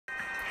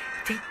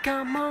Take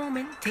a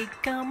moment,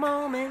 take a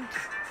moment.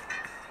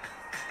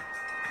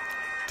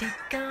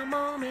 Take a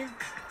moment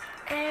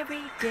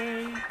every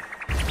day.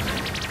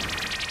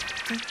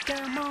 Take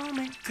a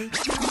moment, take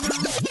a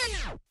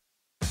moment.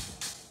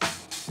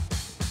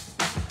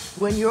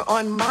 When you're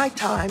on my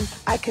time,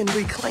 I can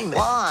reclaim it.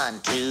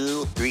 1,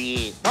 2,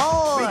 3,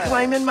 4.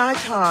 Reclaiming my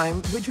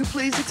time. Would you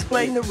please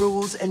explain the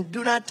rules and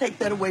do not take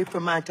that away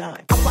from my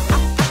time? Take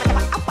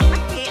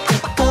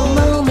a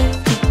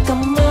moment, take a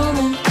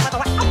moment.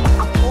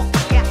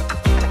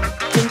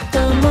 Take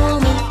a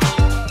moment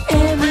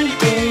every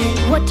day.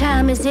 What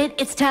time is it?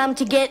 It's time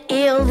to get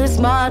ill. This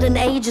modern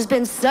age has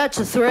been such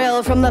a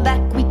thrill. From the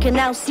back we can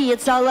now see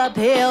it's all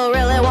uphill.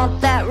 Really want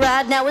that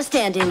ride, now we're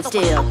standing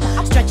still.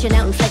 Stretching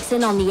out and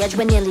flexing on the edge,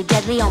 we're nearly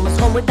deadly. Almost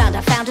homeward bound,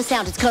 I found a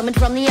sound, it's coming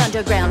from the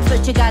underground.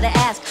 First you gotta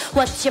ask,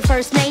 what's your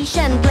first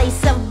nation?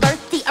 Place of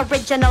birth, the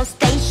original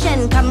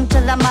station. Come to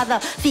the mother,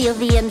 feel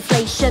the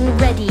inflation.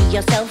 Ready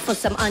yourself for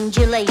some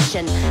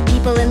undulation.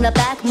 People in the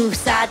back move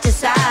side to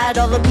side.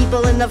 All the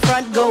people in the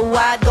front go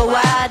wide, go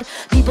wide.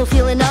 People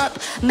feeling up,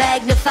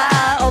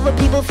 magnify. All the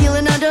people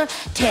feeling under,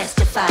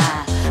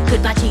 testify.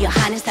 Goodbye to your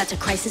highness, that's a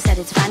crisis at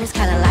its finest.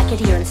 Kinda like it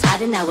here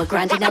inside and now we're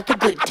grinding out the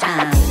good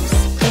times.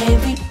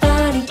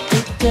 Everybody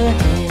take a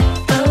hit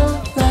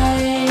of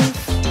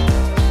life.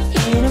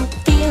 It'll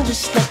feel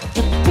just like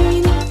you're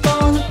breathing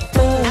for the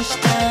first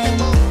time.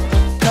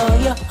 Call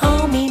your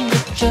homie,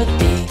 make your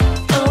day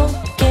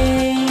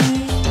okay.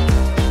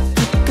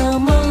 Take a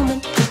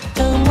moment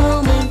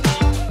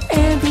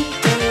every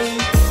day.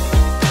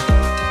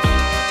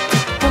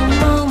 Take a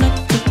moment,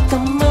 take a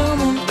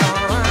moment.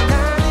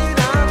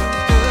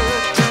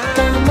 Take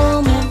a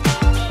moment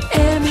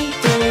every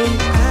day.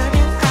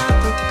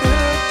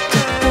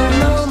 Take a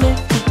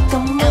moment, take a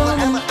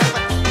moment.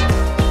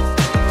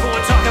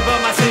 Gonna talk about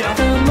myself Take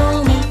a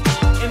moment.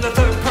 in the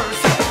third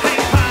person.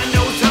 Hang by,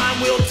 no time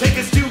will take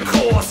us due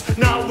course.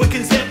 Now we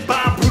can step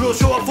by brutal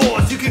show of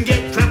force. You can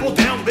get trampled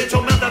down, bitch,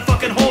 on that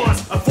fucking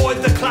horse.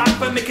 Avoid the clock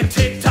by making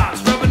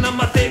TikToks, rubbing on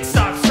my thick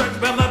socks, strut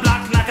around my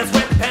block like a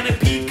sweat panic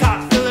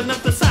peacock, filling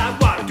up the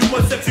sidewalk, do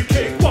a sexy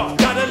cakewalk.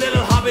 Got a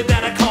little hobby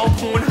that I call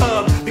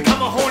Pornhub.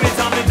 Become a horny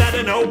zombie that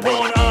I know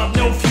born up.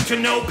 No future,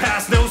 no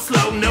past, no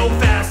slow, no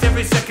fast.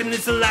 Every second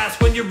is the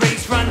last when your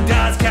race run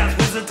dies. Cast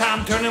was the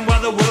time turning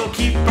while the world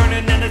keep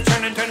burning, and it's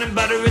turning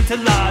butter into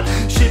lard.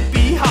 Shit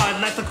be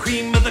hard like the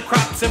cream of the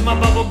crops, and my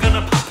bubble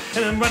gonna pop,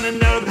 and I'm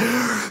running out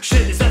of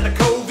shit. Is that the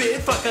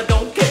COVID? Fuck, I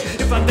don't care.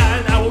 If I'm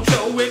dying, I won't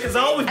show it, cause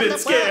I've always been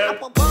scared.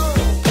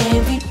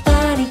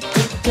 Everybody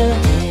take a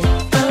hit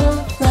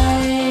of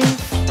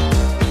life.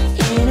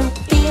 It'll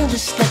feel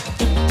just like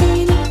you're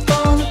breathing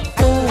for the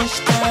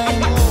first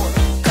time.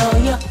 Call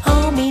your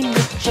homie,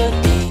 make your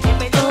day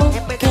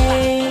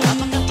okay.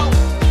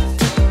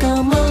 Take a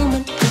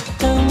moment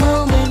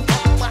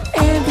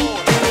every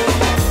day.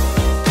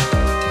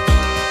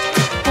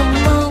 Take a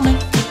moment,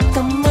 take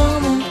a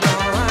moment.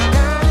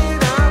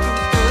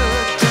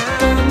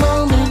 Take a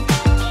moment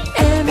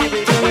every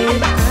day.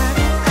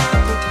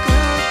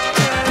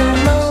 Take a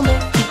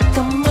moment, take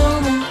a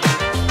moment.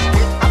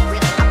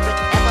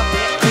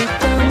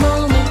 Take a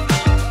moment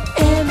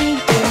every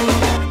day.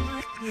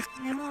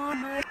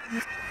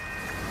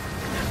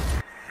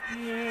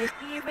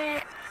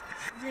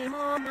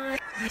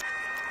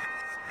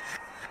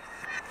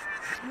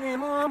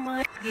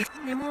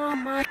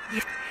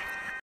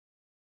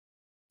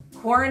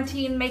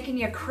 Quarantine making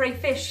you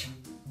crayfish?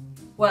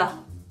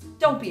 Well,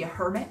 don't be a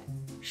hermit.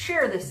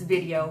 Share this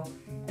video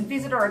and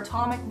visit our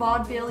Atomic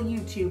Vaudeville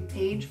YouTube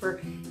page for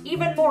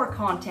even more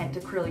content to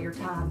krill your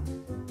time.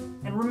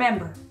 And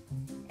remember,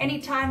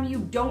 anytime you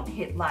don't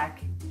hit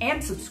like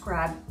and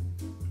subscribe,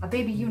 a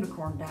baby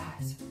unicorn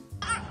dies.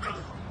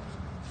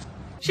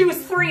 She was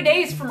 3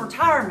 days from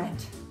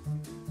retirement.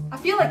 I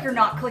feel like you're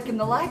not clicking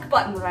the like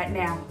button right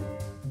now.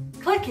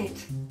 Click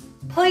it,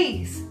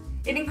 please.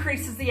 It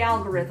increases the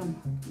algorithm.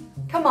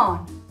 Come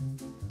on,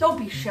 don't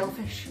be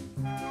shellfish.